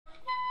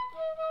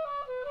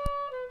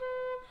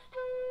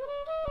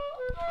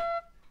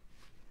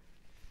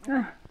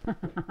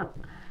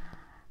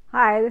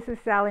Hi, this is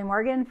Sally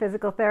Morgan,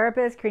 physical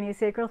therapist,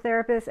 craniosacral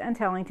therapist, and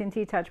Tellington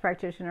T-Touch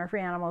practitioner for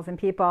animals and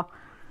people.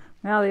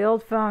 Well, the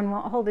old phone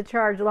won't hold a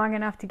charge long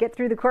enough to get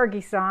through the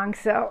Corgi song,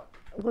 so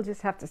we'll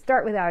just have to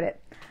start without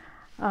it.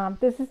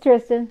 This is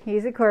Tristan.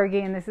 He's a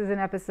Corgi, and this is an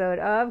episode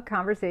of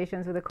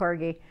Conversations with a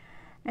Corgi.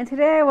 And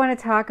today I want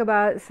to talk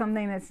about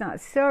something that's not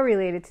so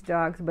related to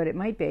dogs, but it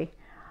might be,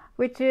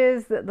 which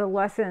is the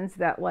lessons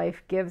that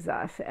life gives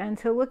us, and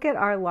to look at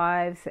our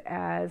lives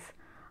as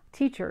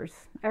teachers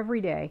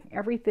every day,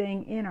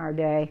 everything in our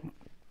day.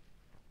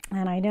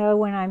 And I know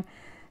when I'm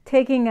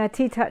taking a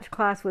T-Touch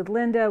class with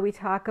Linda, we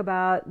talk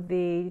about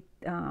the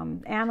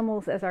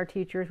animals as our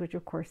teachers, which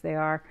of course they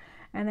are.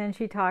 And then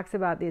she talks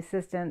about the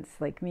assistants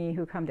like me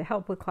who come to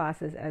help with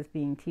classes as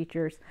being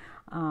teachers.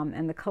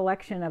 And the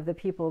collection of the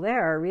people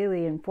there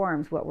really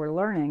informs what we're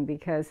learning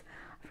because,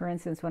 for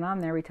instance, when I'm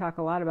there, we talk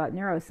a lot about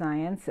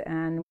neuroscience,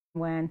 and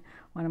when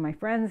one of my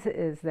friends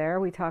is there,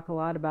 we talk a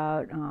lot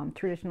about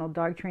traditional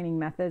dog training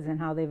methods and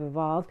how they've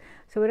evolved.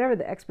 So whatever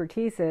the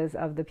expertise is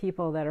of the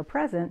people that are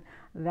present,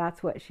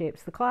 that's what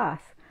shapes the class.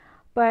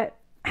 But,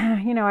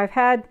 I've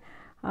had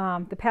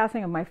the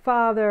passing of my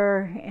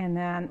father, and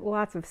then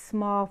lots of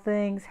small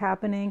things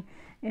happening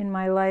in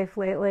my life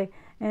lately.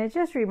 And it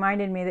just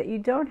reminded me that you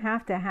don't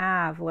have to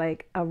have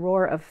like a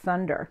roar of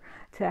thunder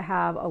to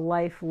have a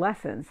life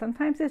lesson.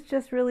 Sometimes it's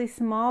just really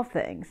small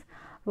things,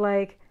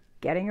 like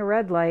getting a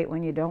red light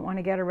when you don't want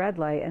to get a red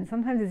light. And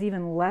sometimes it's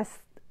even less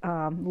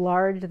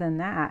large than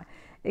that.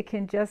 It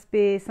can just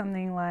be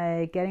something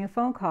like getting a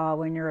phone call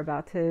when you're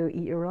about to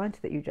eat your lunch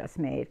that you just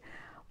made.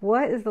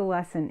 What is the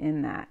lesson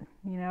in that?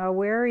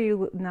 Where are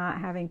you not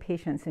having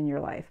patience in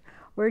your life?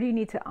 Where do you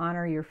need to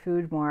honor your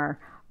food more?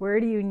 Where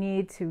do you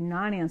need to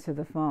not answer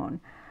the phone?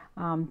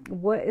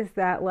 What is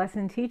that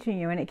lesson teaching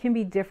you? And it can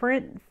be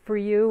different for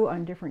you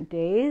on different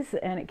days,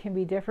 and it can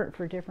be different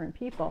for different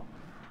people.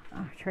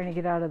 Trying to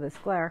get out of this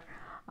glare.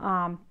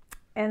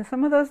 And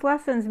some of those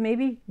lessons may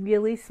be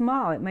really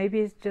small. It may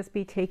just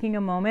be taking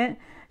a moment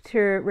to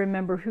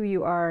remember who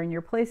you are and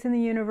your place in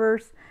the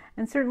universe.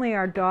 And certainly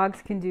our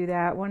dogs can do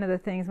that. One of the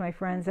things my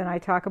friends and I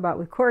talk about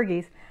with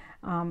Corgis,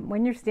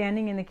 when you're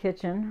standing in the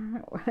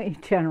kitchen,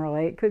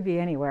 generally, it could be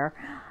anywhere,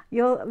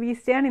 you'll be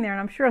standing there, and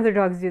I'm sure other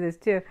dogs do this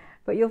too,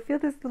 but you'll feel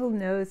this little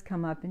nose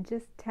come up and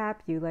just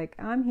tap you like,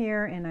 I'm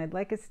here and I'd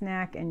like a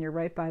snack, and you're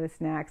right by the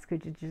snacks.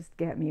 Could you just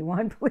get me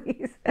one,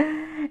 please?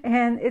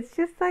 And it's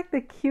just like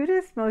the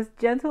cutest, most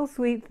gentle,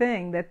 sweet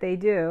thing that they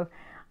do.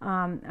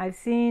 I've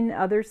seen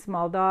other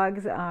small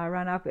dogs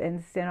run up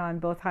and stand on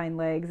both hind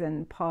legs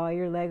and paw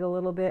your leg a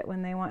little bit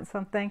when they want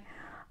something.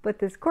 But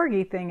this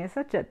Corgi thing is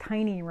such a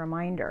tiny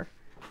reminder.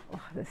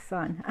 Oh, the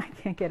sun, I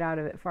can't get out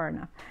of it far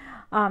enough.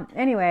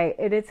 Anyway,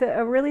 it's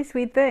a really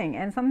sweet thing,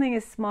 and something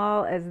as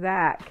small as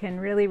that can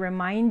really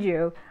remind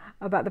you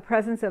about the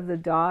presence of the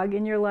dog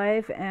in your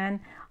life. And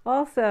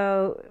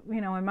also,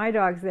 when my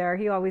dog's there,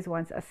 he always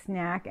wants a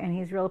snack, and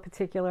he's real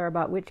particular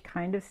about which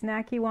kind of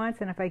snack he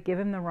wants, and if I give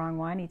him the wrong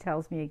one, he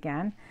tells me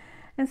again.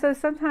 And so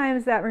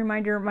sometimes that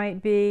reminder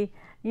might be,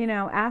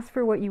 ask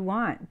for what you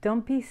want.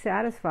 Don't be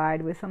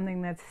satisfied with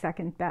something that's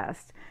second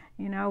best.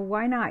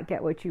 Why not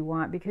get what you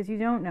want? Because you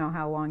don't know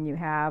how long you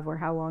have or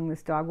how long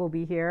this dog will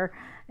be here.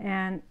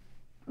 And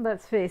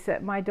let's face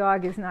it, my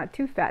dog is not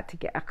too fat to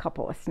get a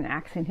couple of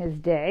snacks in his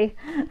day.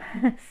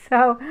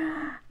 So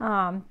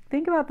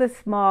think about the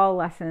small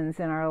lessons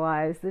in our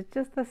lives. It's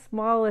just the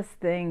smallest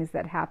things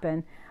that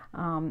happen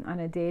on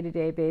a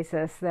day-to-day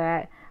basis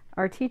that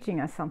are teaching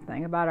us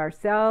something about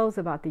ourselves,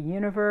 about the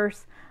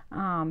universe.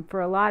 For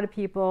a lot of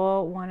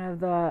people, one of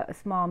the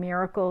small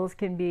miracles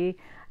can be,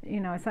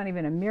 it's not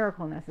even a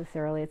miracle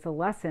necessarily, it's a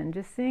lesson.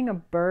 Just seeing a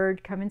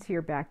bird come into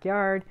your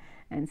backyard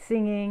and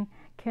singing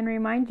can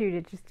remind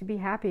you to be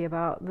happy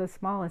about the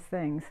smallest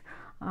things.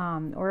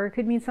 Or it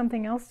could mean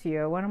something else to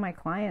you. One of my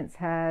clients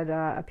had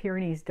a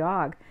Pyrenees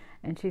dog,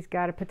 and she's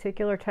got a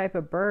particular type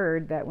of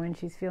bird that when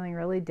she's feeling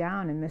really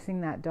down and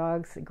missing that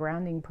dog's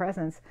grounding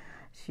presence,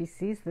 she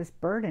sees this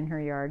bird in her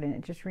yard, and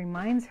it just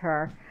reminds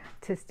her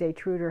to stay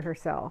true to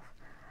herself.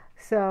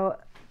 So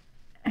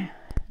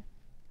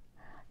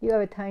you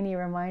have a tiny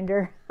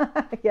reminder.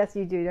 Yes,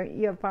 you do.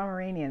 You have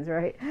Pomeranians,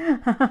 right?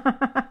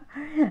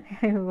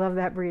 I love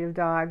that breed of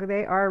dog.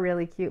 They are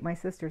really cute. My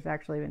sister's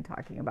actually been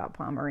talking about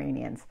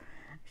Pomeranians.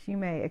 She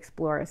may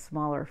explore a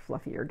smaller,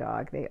 fluffier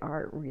dog. They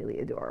are really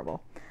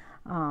adorable.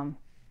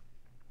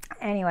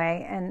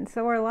 Anyway, and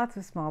so are lots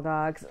of small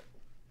dogs.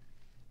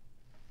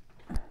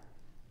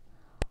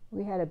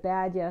 We had a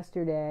bad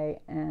yesterday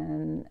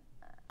and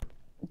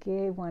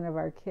gave one of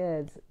our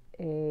kids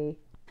a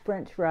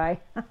French fry.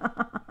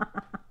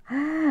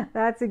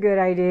 That's a good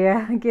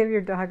idea. Give your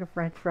dog a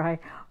French fry.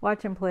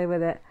 Watch him play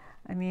with it.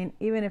 I mean,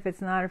 even if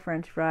it's not a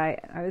French fry.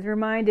 I was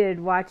reminded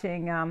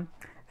watching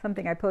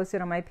something I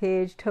posted on my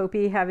page,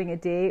 Topi having a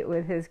date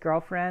with his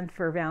girlfriend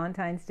for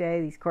Valentine's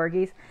Day, these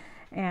Corgis,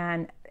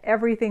 and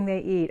everything they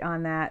eat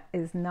on that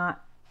is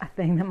not a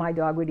thing that my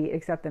dog would eat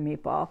except the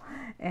meatball.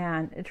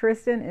 And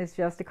Tristan is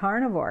just a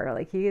carnivore.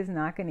 Like, he is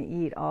not going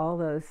to eat all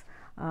those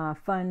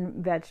fun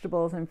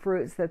vegetables and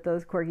fruits that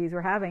those corgis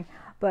were having.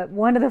 But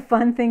one of the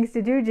fun things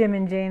to do, Jim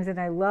and James, and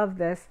I love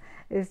this,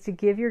 is to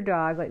give your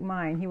dog, like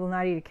mine, he will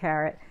not eat a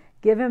carrot.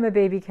 Give him a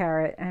baby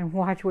carrot and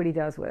watch what he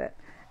does with it.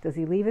 Does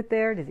he leave it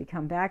there? Does he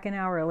come back an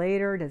hour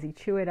later? Does he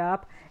chew it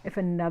up? If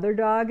another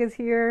dog is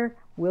here,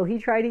 will he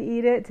try to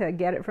eat it to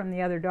get it from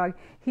the other dog?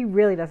 He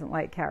really doesn't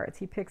like carrots.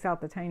 He picks out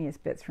the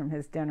tiniest bits from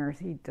his dinners.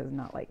 He does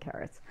not like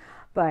carrots.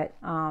 But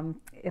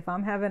if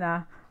I'm having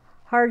a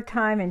hard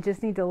time and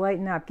just need to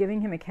lighten up,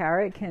 giving him a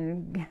carrot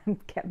can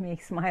get me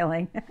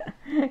smiling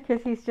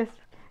because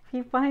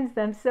he finds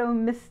them so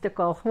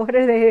mystical. What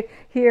are they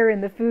here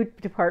in the food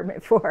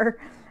department for?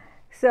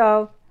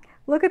 So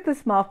look at the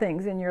small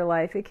things in your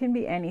life. It can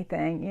be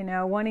anything,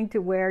 wanting to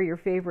wear your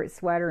favorite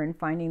sweater and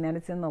finding that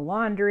it's in the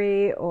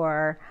laundry,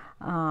 or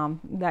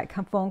that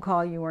phone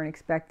call you weren't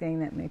expecting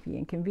that may be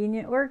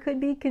inconvenient, or it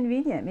could be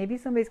convenient. Maybe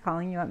somebody's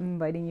calling you up and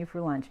inviting you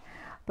for lunch.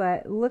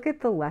 But look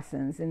at the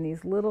lessons in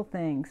these little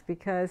things,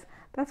 because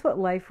that's what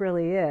life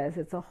really is.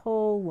 It's a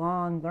whole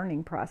long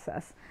learning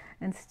process.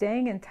 And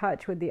staying in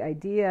touch with the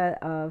idea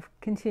of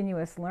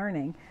continuous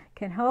learning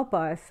can help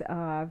us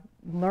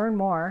learn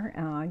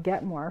more,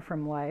 get more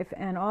from life,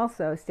 and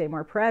also stay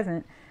more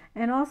present,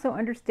 and also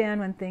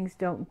understand when things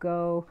don't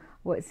go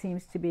what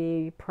seems to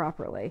be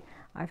properly.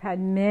 I've had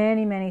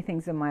many, many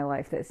things in my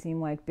life that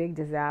seem like big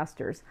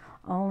disasters,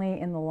 only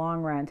in the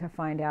long run to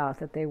find out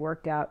that they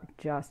worked out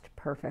just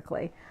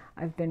perfectly.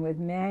 I've been with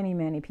many,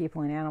 many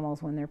people and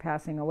animals when they're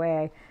passing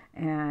away,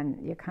 and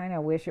you kind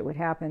of wish it would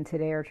happen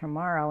today or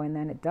tomorrow, and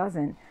then it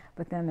doesn't.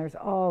 But then there's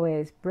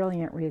always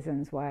brilliant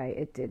reasons why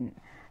it didn't.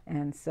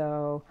 And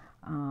so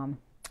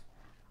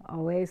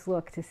always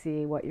look to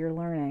see what you're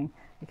learning,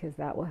 because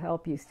that will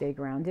help you stay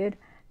grounded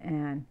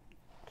and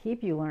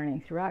keep you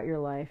learning throughout your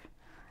life,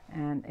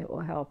 and it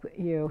will help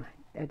you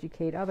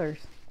educate others.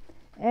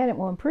 And it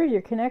will improve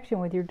your connection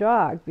with your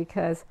dog,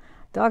 because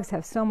dogs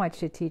have so much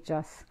to teach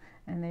us,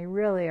 and they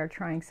really are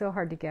trying so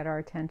hard to get our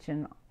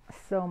attention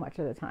so much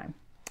of the time.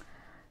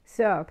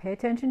 So pay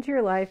attention to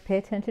your life, pay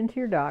attention to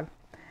your dog,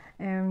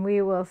 and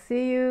we will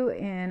see you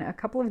in a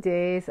couple of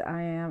days.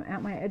 I am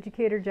at my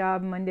educator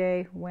job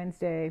Monday,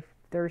 Wednesday,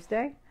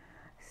 Thursday.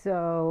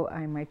 So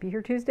I might be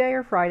here Tuesday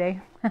or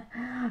Friday.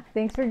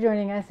 Thanks for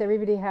joining us.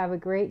 Everybody have a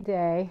great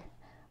day.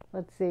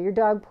 Let's see. Your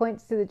dog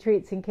points to the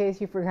treats in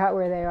case you forgot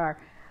where they are.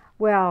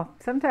 Well,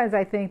 sometimes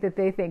I think that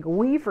they think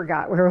we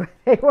forgot where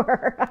they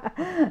were.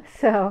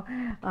 So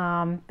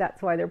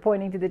that's why they're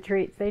pointing to the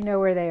treats. They know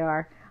where they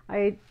are.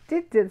 I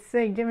did this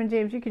thing. Jim and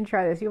James, you can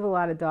try this. You have a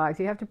lot of dogs.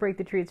 You have to break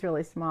the treats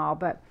really small.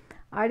 But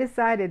I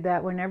decided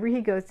that whenever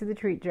he goes to the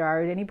treat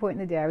jar at any point in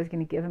the day, I was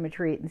going to give him a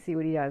treat and see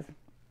what he does.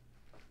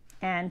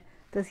 And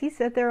does he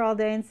sit there all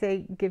day and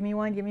say, give me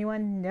one, give me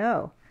one?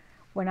 No.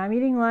 When I'm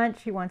eating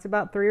lunch, he wants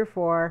about 3 or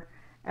 4.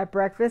 At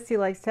breakfast, he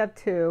likes to have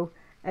 2.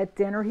 At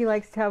dinner, he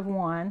likes to have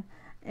 1.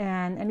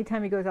 And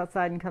anytime he goes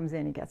outside and comes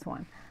in, he gets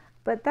 1.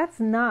 But that's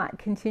not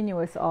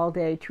continuous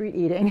all-day treat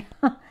eating.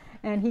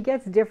 And he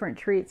gets different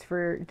treats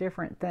for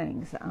different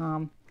things.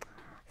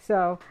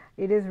 So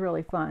it is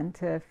really fun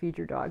to feed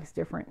your dogs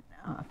different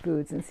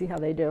foods and see how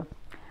they do.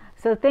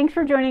 So thanks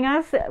for joining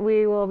us.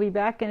 We will be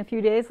back in a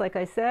few days, like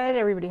I said.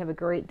 Everybody have a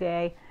great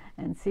day,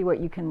 and see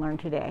what you can learn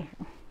today.